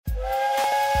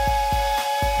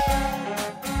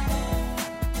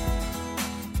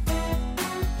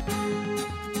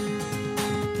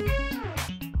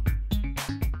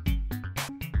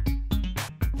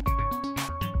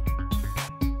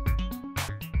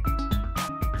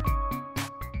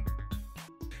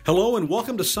Hello and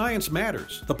welcome to Science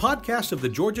Matters, the podcast of the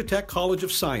Georgia Tech College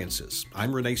of Sciences.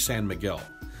 I'm Renee San Miguel.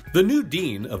 The new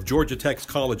dean of Georgia Tech's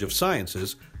College of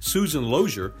Sciences, Susan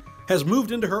Lozier, has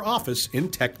moved into her office in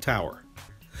Tech Tower.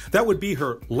 That would be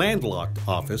her landlocked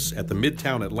office at the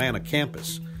Midtown Atlanta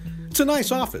campus. It's a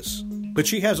nice office, but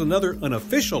she has another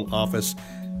unofficial office,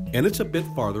 and it's a bit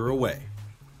farther away.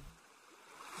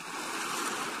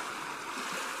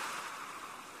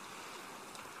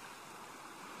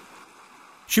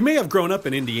 She may have grown up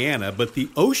in Indiana, but the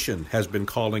ocean has been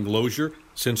calling Lozier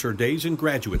since her days in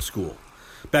graduate school.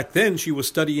 Back then, she was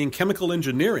studying chemical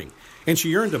engineering, and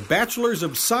she earned a Bachelor's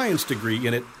of Science degree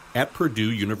in it at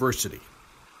Purdue University.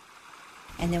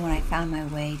 And then when I found my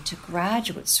way to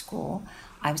graduate school,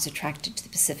 I was attracted to the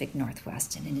Pacific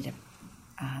Northwest and ended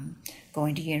up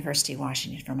going to University of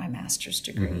Washington for my master's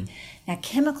degree. Mm-hmm. Now,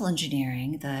 chemical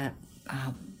engineering,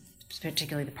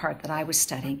 particularly the part that I was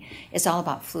studying, is all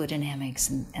about fluid dynamics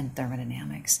and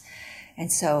thermodynamics.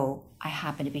 And so I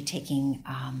happened to be taking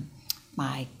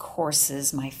my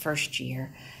courses, my first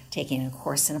year, taking a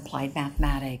course in applied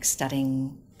mathematics,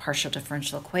 studying partial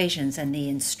differential equations, and the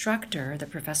instructor, the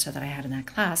professor that I had in that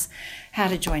class,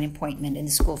 had a joint appointment in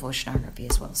the School of Oceanography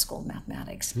as well as School of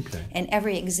Mathematics. Okay. And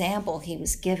every example he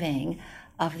was giving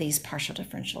of these partial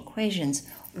differential equations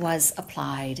was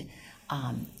applied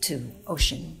to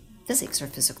ocean physics or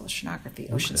physical oceanography,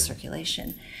 ocean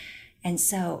circulation. And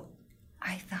so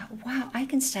I thought, wow, I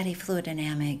can study fluid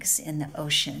dynamics in the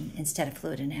ocean instead of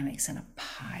fluid dynamics in a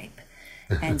pipe.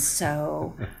 And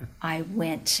so I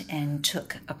went and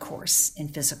took a course in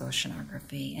physical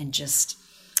oceanography and just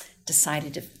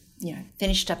decided to,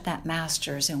 finished up that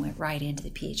master's and went right into the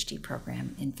PhD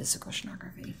program in physical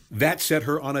oceanography. That set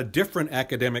her on a different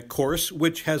academic course,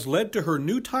 which has led to her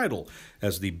new title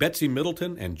as the Betsy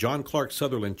Middleton and John Clark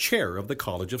Sutherland Chair of the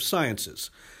College of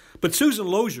Sciences. But Susan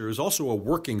Lozier is also a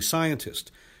working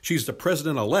scientist. She's the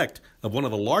president-elect of one of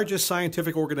the largest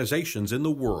scientific organizations in the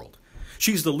world.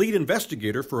 She's the lead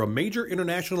investigator for a major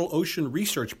international ocean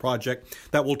research project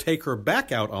that will take her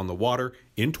back out on the water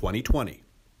in 2020.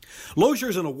 Lozier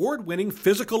is an award-winning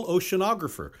physical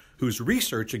oceanographer whose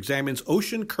research examines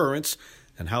ocean currents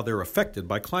and how they're affected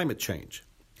by climate change.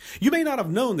 You may not have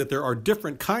known that there are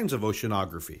different kinds of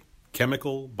oceanography: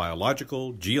 chemical,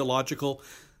 biological, geological.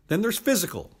 Then there's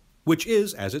physical, which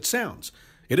is as it sounds.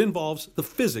 It involves the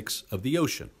physics of the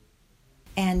ocean.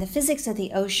 And the physics of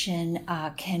the ocean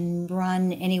can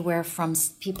run anywhere from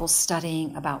people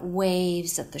studying about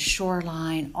waves at the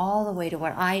shoreline all the way to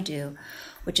what I do,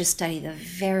 which is study the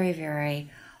very, very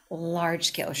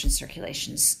large-scale ocean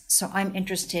circulations. So I'm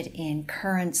interested in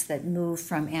currents that move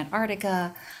from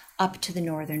Antarctica up to the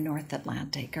northern North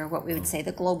Atlantic, or what we would say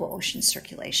the global ocean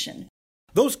circulation.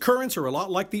 Those currents are a lot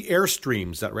like the air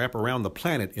streams that wrap around the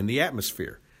planet in the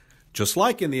atmosphere. Just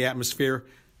like in the atmosphere,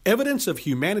 evidence of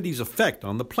humanity's effect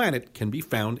on the planet can be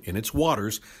found in its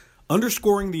waters,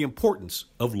 underscoring the importance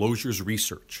of Lozier's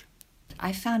research.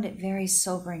 I found it very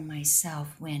sobering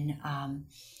myself when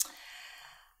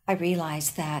I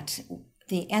realized that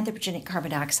the anthropogenic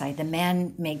carbon dioxide, the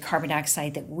man-made carbon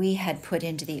dioxide that we had put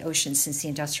into the ocean since the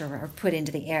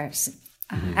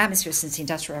atmosphere since the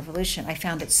Industrial Revolution, I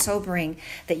found it sobering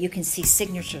that you can see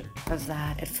signature of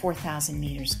that at 4,000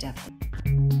 meters depth.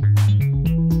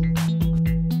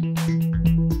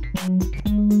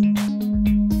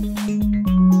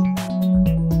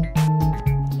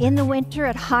 In the winter,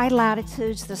 at high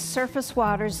latitudes, the surface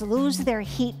waters lose their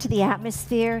heat to the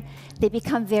atmosphere. They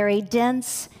become very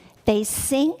dense, they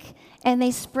sink, and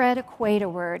they spread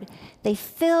equatorward. They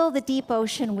fill the deep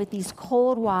ocean with these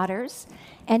cold waters,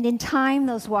 and in time,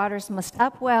 those waters must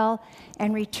upwell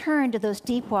and return to those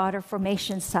deep water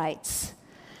formation sites.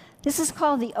 This is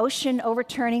called the ocean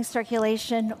overturning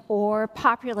circulation, or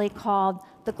popularly called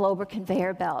the global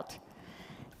conveyor belt.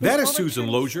 That is Susan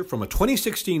Lozier from a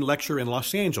 2016 lecture in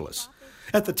Los Angeles.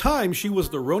 At the time, she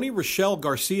was the Roni Rochelle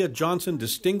Garcia Johnson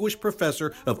Distinguished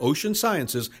Professor of Ocean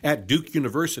Sciences at Duke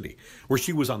University, where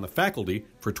she was on the faculty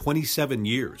for 27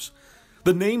 years.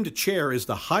 The named chair is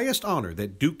the highest honor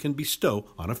that Duke can bestow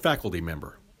on a faculty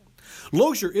member.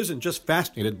 Lozier isn't just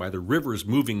fascinated by the rivers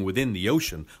moving within the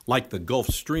ocean, like the Gulf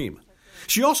Stream.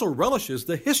 She also relishes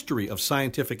the history of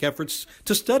scientific efforts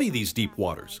to study these deep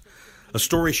waters. A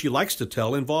story she likes to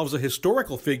tell involves a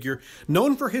historical figure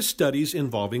known for his studies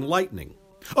involving lightning.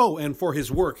 Oh, and for his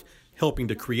work helping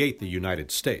to create the United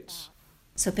States.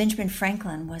 So Benjamin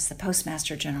Franklin was the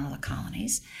Postmaster General of the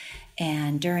colonies,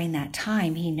 and during that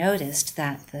time he noticed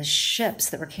that the ships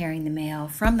that were carrying the mail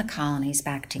from the colonies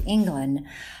back to England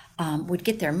would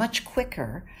get there much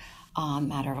quicker a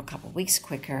matter of a couple of weeks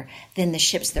quicker than the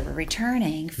ships that were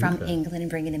returning from England and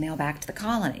bringing the mail back to the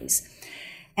colonies.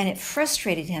 And it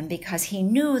frustrated him because he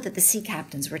knew that the sea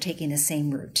captains were taking the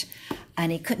same route,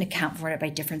 and he couldn't account for it by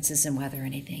differences in weather or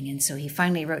anything. And so he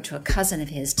finally wrote to a cousin of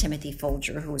his, Timothy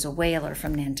Folger, who was a whaler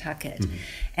from Nantucket,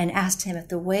 and asked him if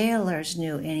the whalers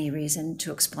knew any reason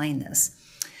to explain this.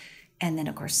 And then,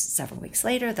 of course, several weeks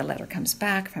later, the letter comes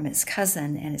back from his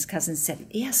cousin, and his cousin said,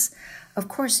 yes, of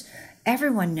course,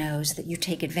 everyone knows that you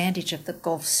take advantage of the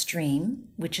Gulf Stream,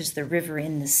 which is the river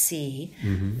in the sea,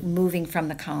 moving from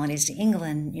the colonies to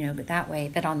England, but that way,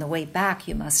 that on the way back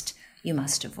you must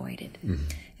avoid it.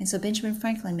 And so Benjamin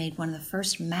Franklin made one of the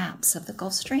first maps of the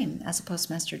Gulf Stream as a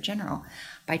Postmaster General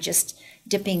by just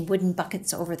dipping wooden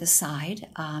buckets over the side,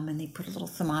 and they put a little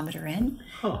thermometer in.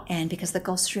 And because the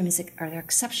Gulf Stream are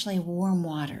exceptionally warm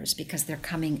waters because they're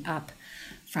coming up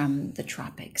from the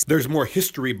tropics. There's more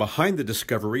history behind the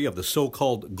discovery of the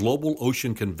so-called global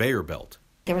ocean conveyor belt.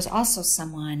 There was also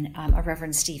someone, a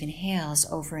Reverend Stephen Hales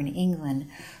over in England,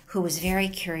 who was very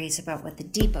curious about what the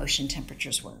deep ocean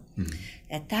temperatures were.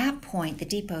 At that point, the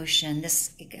deep ocean,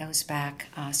 this goes back,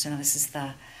 so now this is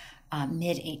the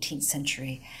mid-18th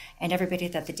century, and everybody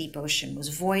thought the deep ocean was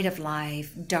void of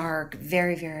life, dark,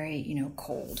 very, very,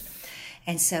 cold.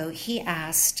 And so he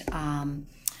asked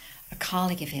a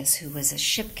colleague of his who was a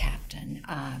ship captain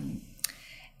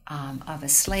of a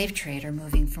slave trader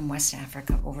moving from West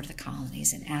Africa over to the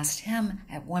colonies, and asked him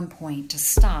at one point to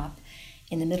stop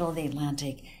in the middle of the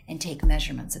Atlantic and take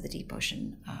measurements of the deep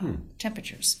ocean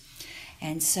temperatures.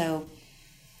 And so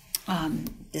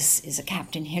this is a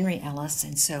Captain Henry Ellis,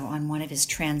 and so on one of his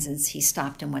transits, he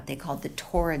stopped in what they called the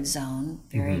torrid zone,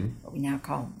 what we now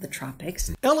call the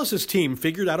tropics. Ellis's team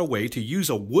figured out a way to use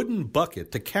a wooden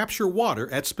bucket to capture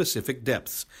water at specific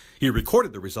depths. He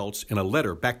recorded the results in a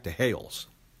letter back to Hales.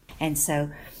 And so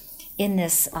in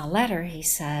this letter, he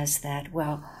says that,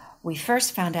 well, we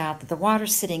first found out that the water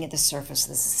sitting at the surface is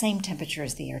the same temperature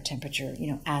as the air temperature,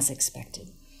 as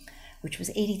expected, which was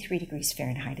 83 degrees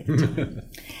Fahrenheit at the time.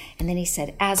 And then he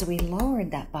said, as we lowered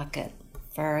that bucket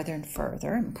further and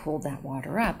further and pulled that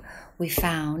water up, we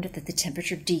found that the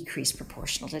temperature decreased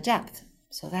proportional to depth.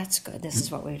 So that's good. This is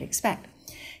what we would expect.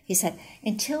 He said,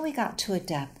 until we got to a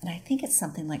depth, and I think it's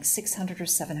something like 600 or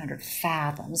 700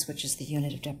 fathoms, which is the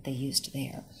unit of depth they used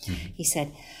there. He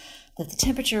said that the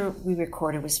temperature we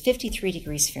recorded was 53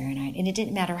 degrees Fahrenheit, and it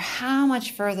didn't matter how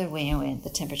much further we went, the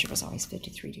temperature was always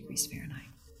 53 degrees Fahrenheit.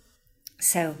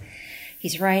 So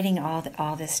he's writing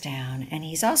all this down, and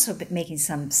he's also making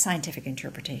some scientific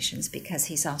interpretations, because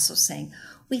he's also saying,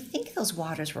 we think those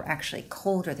waters were actually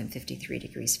colder than 53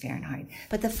 degrees Fahrenheit,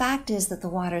 but the fact is that the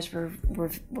waters were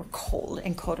cold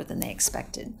and colder than they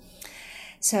expected.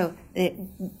 So the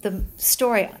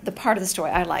part of the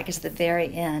story I like is at the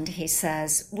very end. He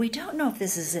says, we don't know if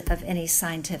this is of any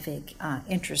scientific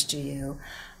interest to you,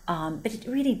 but it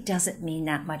really doesn't mean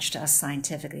that much to us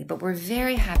scientifically. But we're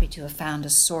very happy to have found a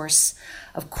source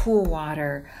of cool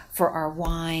water for our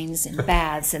wines and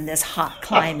baths in this hot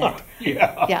climate.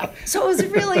 Yeah. So it was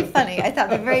really funny. I thought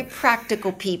they're very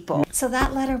practical people. So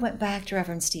that letter went back to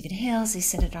Reverend Stephen Hales. He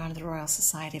sent it on to the Royal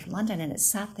Society of London, and it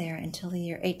sat there until the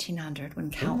year 1800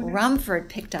 when Count Rumford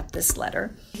picked up this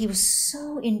letter. He was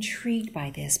so intrigued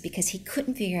by this because he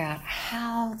couldn't figure out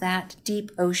how that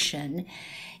deep ocean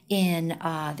in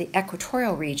the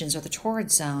equatorial regions or the torrid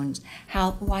zones,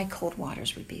 why cold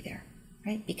waters would be there,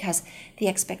 right? Because the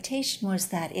expectation was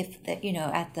that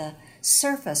at the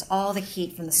surface, all the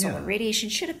heat from the solar radiation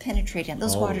should have penetrated.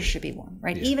 Those waters should be warm,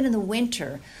 right? Yeah. Even in the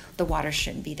winter, the water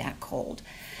shouldn't be that cold.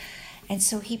 And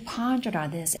so he pondered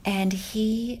on this, and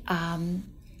he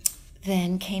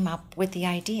then came up with the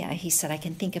idea. He said, I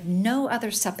can think of no other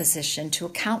supposition to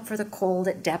account for the cold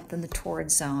at depth in the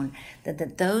torrid zone than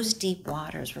that those deep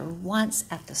waters were once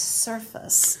at the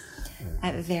surface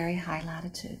at very high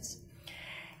latitudes.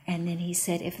 And then he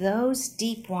said, if those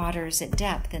deep waters at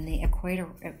depth in the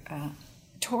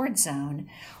torrid zone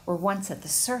were once at the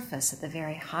surface at the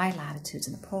very high latitudes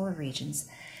in the polar regions,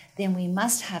 then we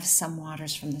must have some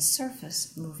waters from the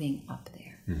surface moving up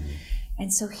there.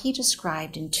 And so he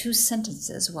described in 2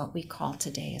 sentences what we call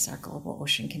today as our global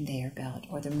ocean conveyor belt,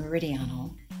 or the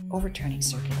meridional overturning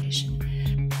circulation.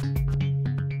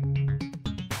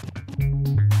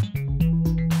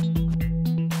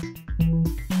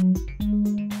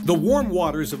 The warm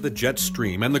waters of the jet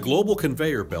stream and the global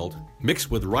conveyor belt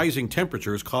mix with rising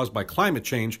temperatures caused by climate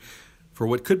change for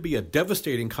what could be a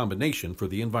devastating combination for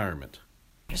the environment.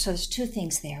 So there's two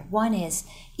things there. One is,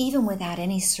 even without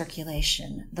any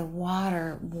circulation, the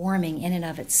water warming in and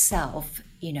of itself,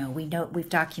 we've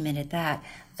documented that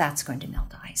that's going to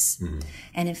melt ice. Mm-hmm.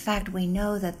 And in fact, we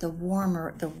know that the warm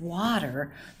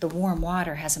water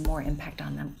has a more impact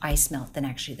on the ice melt than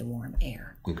actually the warm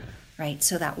air. Okay. Right?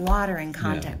 So that water in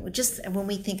contact, just when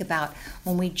we think about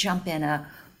when we jump in a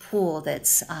pool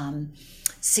that's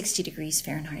 60 degrees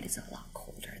Fahrenheit, is a lot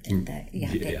colder than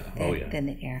than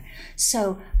the air.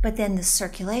 So, but then the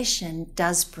circulation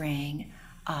does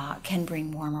can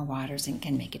bring warmer waters and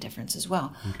can make a difference as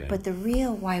well. Okay. But the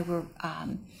real why we're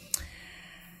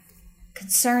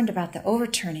concerned about the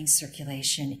overturning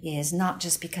circulation is not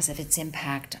just because of its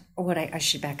impact, or I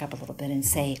should back up a little bit and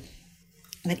say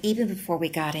that even before we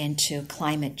got into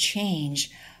climate change,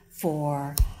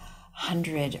 for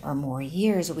 100 or more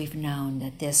years, we've known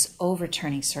that this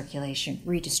overturning circulation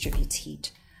redistributes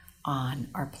heat on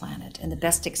our planet. And the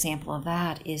best example of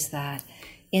that is that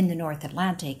in the North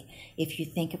Atlantic, if you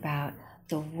think about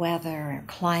the weather or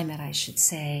climate, I should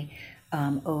say,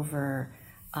 over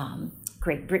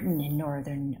Great Britain and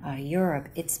Northern Europe,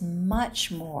 it's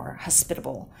much more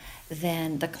hospitable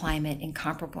than the climate in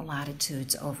comparable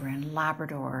latitudes over in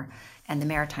Labrador and the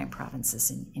Maritime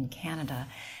provinces in Canada.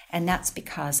 And that's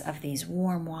because of these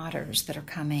warm waters that are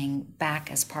coming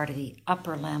back as part of the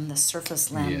upper limb, the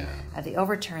surface limb of the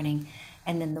overturning.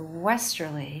 And then the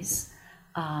westerlies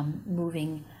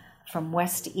moving from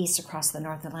west to east across the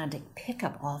North Atlantic pick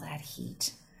up all that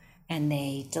heat. And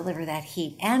they deliver that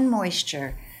heat and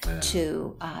moisture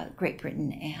to Great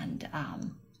Britain and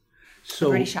the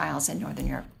British Isles and Northern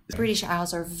Europe. The British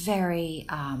Isles are very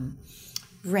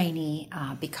rainy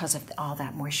because of all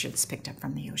that moisture that's picked up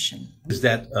from the ocean. Is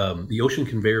that the ocean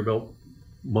conveyor belt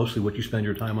mostly what you spend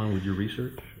your time on with your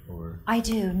research? Or? I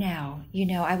do now.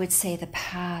 I would say the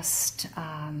past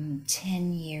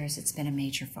 10 years it's been a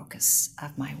major focus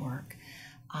of my work.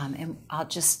 And I'll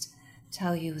just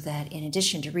tell you that in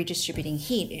addition to redistributing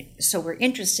heat, so we're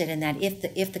interested in that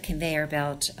if the conveyor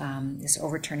belt, this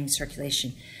overturning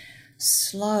circulation,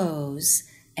 slows,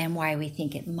 and why we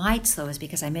think it might slow is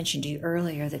because I mentioned to you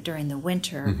earlier that during the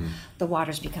winter, the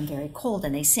waters become very cold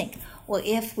and they sink. Well,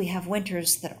 if we have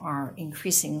winters that are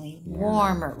increasingly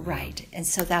warmer, right, and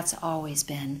so that's always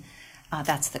been,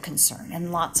 that's the concern.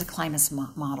 And lots of climate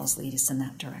models lead us in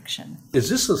that direction. Is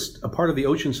this a part of the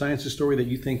ocean sciences story that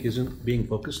you think isn't being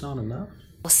focused on enough?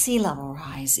 Well, sea level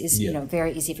rise is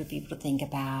very easy for people to think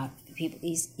about.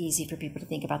 Easy for people to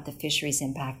think about the fisheries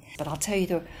impact. But I'll tell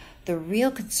you, the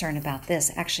real concern about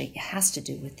this actually has to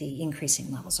do with the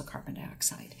increasing levels of carbon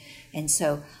dioxide. And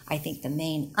so I think the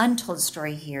main untold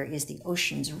story here is the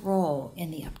ocean's role in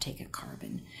the uptake of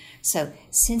carbon. So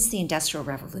since the Industrial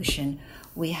Revolution,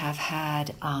 we have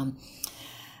had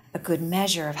a good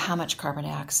measure of how much carbon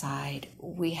dioxide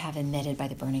we have emitted by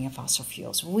the burning of fossil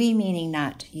fuels. We meaning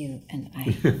not you and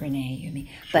I, Renee, you and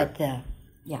me, but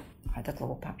the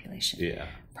global population,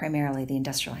 primarily the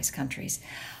industrialized countries.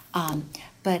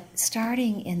 But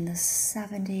starting in the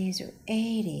 70s or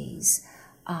 80s,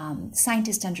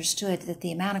 scientists understood that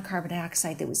the amount of carbon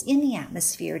dioxide that was in the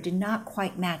atmosphere did not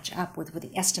quite match up with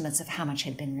the estimates of how much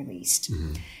had been released.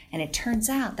 Mm-hmm. And it turns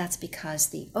out that's because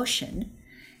the ocean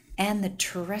and the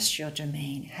terrestrial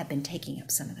domain have been taking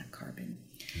up some of that carbon.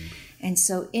 Mm-hmm. And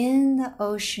so in the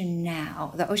ocean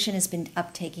now, the ocean has been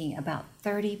uptaking about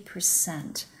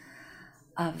 30%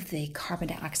 of the carbon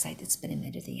dioxide that's been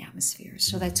emitted to the atmosphere.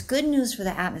 So that's good news for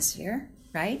the atmosphere,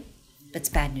 right? But it's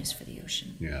bad news for the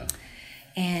ocean. Yeah.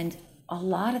 And a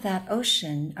lot of that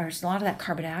ocean, or a lot of that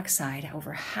carbon dioxide,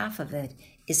 over half of it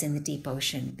is in the deep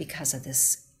ocean because of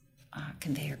this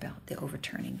conveyor belt, the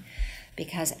overturning.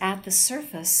 Because at the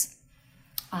surface,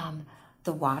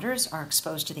 the waters are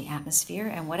exposed to the atmosphere,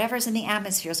 and whatever's in the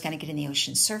atmosphere is going to get in the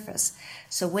ocean surface.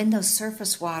 So when those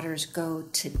surface waters go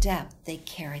to depth, they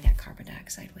carry that carbon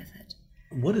dioxide with it.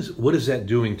 What is that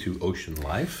doing to ocean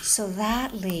life? So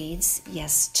that leads,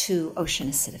 to ocean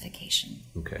acidification.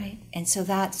 Okay. Right? And so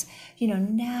that's,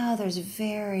 now there's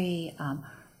very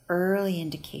early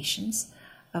indications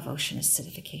of ocean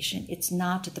acidification. It's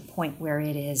not to the point where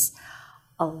it is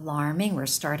alarming. We're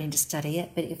starting to study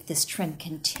it, but if this trend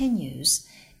continues,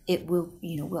 it will,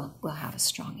 will have a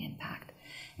strong impact.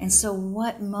 And so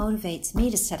what motivates me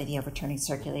to study the overturning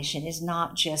circulation is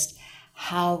not just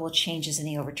how will changes in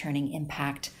the overturning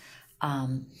impact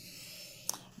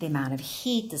the amount of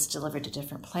heat that's delivered to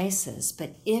different places,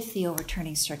 but if the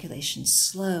overturning circulation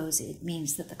slows, it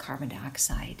means that the carbon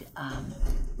dioxide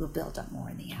will build up more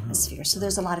in the atmosphere. So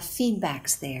there's a lot of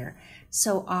feedbacks there.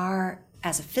 So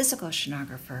as a physical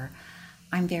oceanographer,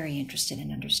 I'm very interested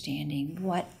in understanding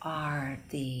what are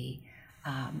the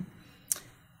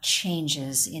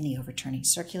changes in the overturning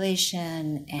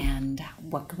circulation and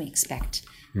what can we expect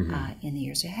in the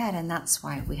years ahead. And that's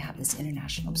why we have this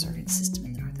international observing system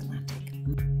in the North Atlantic.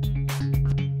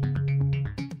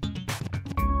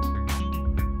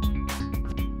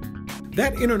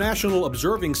 That international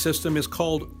observing system is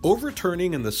called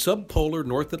Overturning in the Subpolar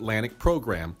North Atlantic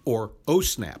Program, or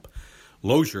OSNAP.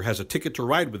 Lozier has a ticket to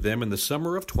ride with them in the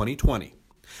summer of 2020.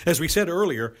 As we said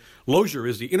earlier, Lozier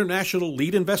is the international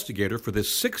lead investigator for this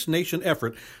six-nation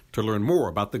effort to learn more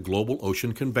about the global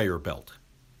ocean conveyor belt.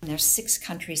 There's 6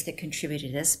 countries that contribute to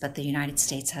this, but the United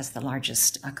States has the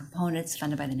largest components,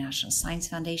 funded by the National Science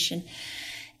Foundation.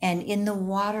 And in the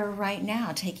water right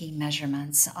now, taking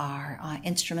measurements are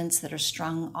instruments that are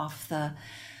strung off the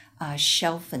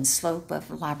shelf and slope of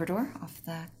Labrador, off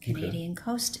the Canadian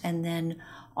coast, and then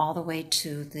all the way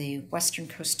to the western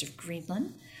coast of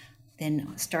Greenland.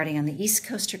 Then starting on the east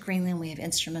coast of Greenland, we have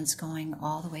instruments going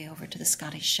all the way over to the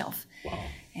Scottish Shelf. Wow.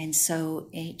 And so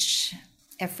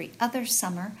every other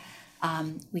summer,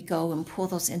 we go and pull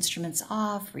those instruments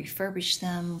off, refurbish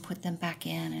them, put them back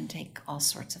in, and take all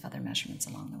sorts of other measurements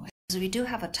along the way. So we do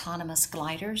have autonomous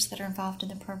gliders that are involved in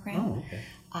the program. Oh, okay.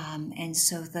 And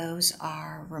so those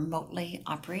are remotely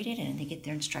operated, and they get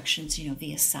their instructions,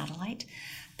 via satellite.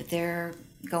 But they're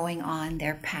going on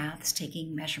their paths,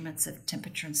 taking measurements of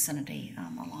temperature and salinity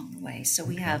along the way. So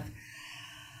we have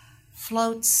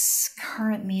floats,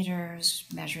 current meters,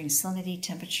 measuring salinity,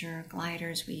 temperature,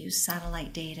 gliders. We use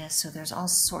satellite data, so there's all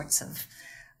sorts of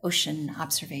ocean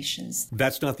observations.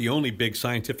 That's not the only big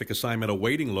scientific assignment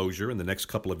awaiting Lozier in the next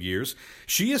couple of years.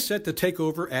 She is set to take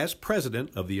over as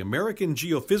president of the American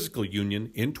Geophysical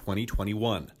Union in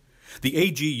 2021. The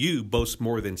AGU boasts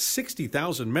more than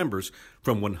 60,000 members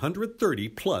from 130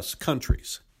 plus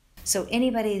countries. So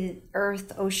anybody,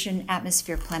 Earth, ocean,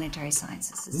 atmosphere, planetary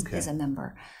sciences is a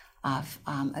member of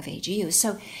AGU.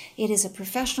 So it is a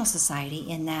professional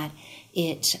society in that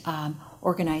it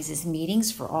organizes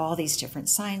meetings for all these different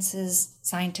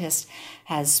scientists,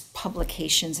 has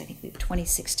publications. I think we have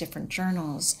 26 different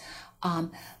journals.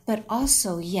 But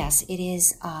also, yes, it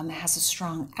is has a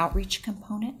strong outreach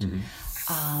component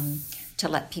to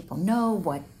let people know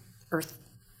what Earth,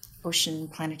 ocean,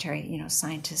 planetary,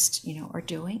 scientists, are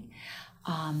doing.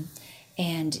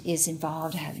 And is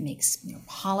involved, makes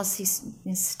policy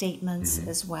statements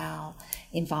as well,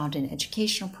 involved in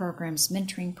educational programs,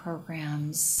 mentoring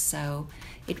programs. So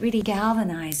it really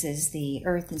galvanizes the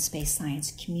Earth and space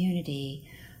science community,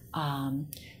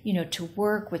 to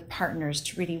work with partners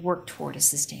to really work toward a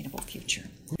sustainable future.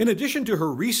 In addition to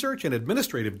her research and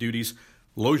administrative duties,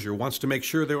 Lozier wants to make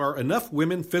sure there are enough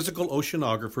women physical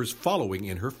oceanographers following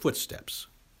in her footsteps.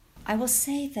 I will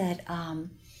say that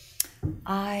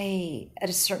I, at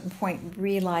a certain point,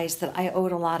 realized that I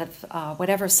owed a lot of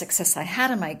whatever success I had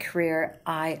in my career,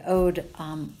 I owed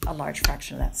a large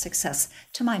fraction of that success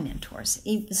to my mentors.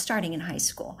 Even starting in high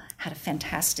school, had a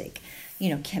fantastic,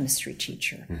 chemistry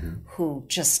teacher who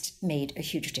just made a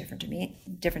huge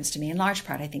difference to me. In large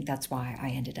part, I think that's why I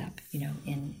ended up,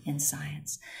 in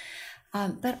science.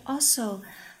 But also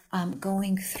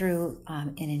going through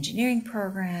an engineering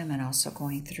program and also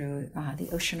going through the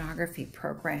oceanography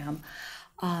program,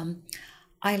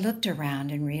 I looked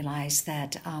around and realized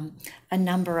that a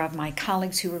number of my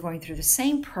colleagues who were going through the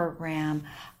same program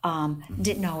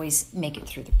didn't always make it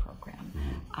through the program.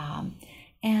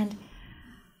 And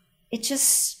it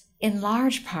just, in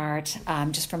large part,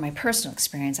 just from my personal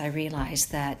experience, I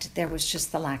realized that there was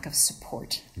just the lack of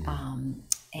support.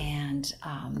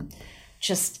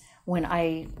 Just when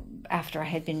after I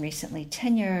had been recently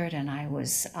tenured and I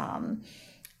was,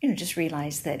 just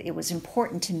realized that it was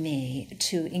important to me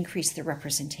to increase the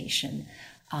representation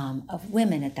of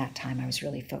women at that time I was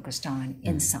really focused on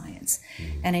in science.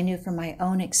 And I knew from my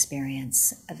own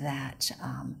experience that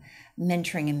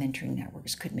mentoring and mentoring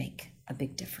networks could make a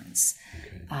big difference.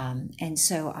 And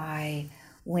so I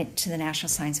went to the National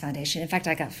Science Foundation. In fact,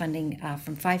 I got funding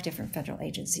from 5 different federal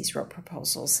agencies, wrote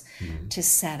proposals to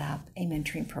set up a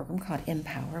mentoring program called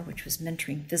Empower, which was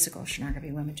mentoring physical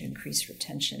oceanography women to increase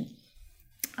retention.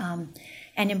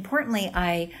 And importantly,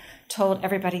 I told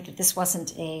everybody that this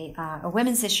wasn't a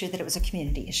women's issue, that it was a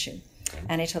community issue.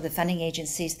 And I told the funding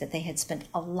agencies that they had spent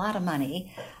a lot of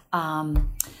money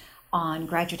on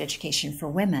graduate education for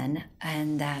women,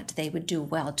 and that they would do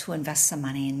well to invest some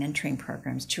money in mentoring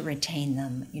programs to retain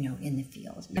them, in the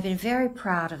field. I've been very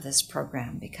proud of this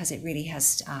program because it really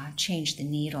has changed the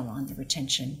needle on the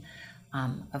retention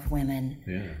of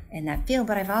women in that field.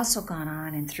 But I've also gone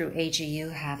on and through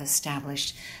AGU have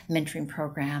established mentoring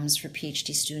programs for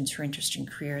PhD students who are interested in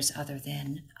careers other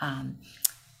than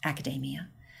academia.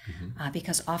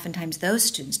 because oftentimes those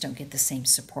students don't get the same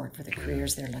support for the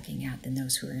careers they're looking at than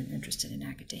those who are interested in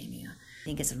academia. I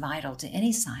think it's vital to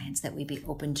any science that we be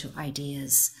open to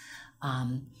ideas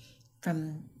from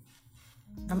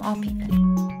all people.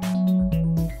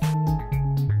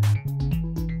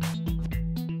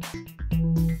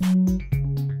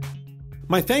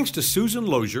 My thanks to Susan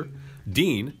Lozier,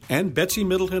 Dean, and Betsy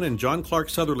Middleton and John Clark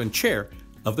Sutherland Chair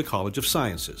of the College of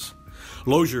Sciences.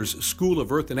 Lozier's School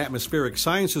of Earth and Atmospheric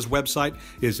Sciences website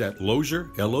is at lozier,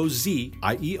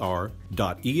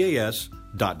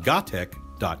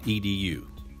 lozier.eas.gatech.edu.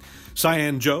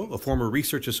 Cyan Joe, a former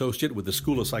research associate with the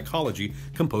School of Psychology,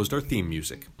 composed our theme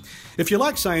music. If you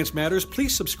like Science Matters,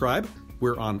 please subscribe.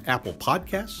 We're on Apple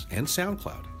Podcasts and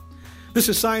SoundCloud. This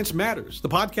is Science Matters, the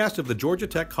podcast of the Georgia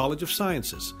Tech College of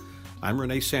Sciences. I'm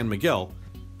Renee San Miguel.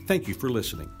 Thank you for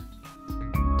listening.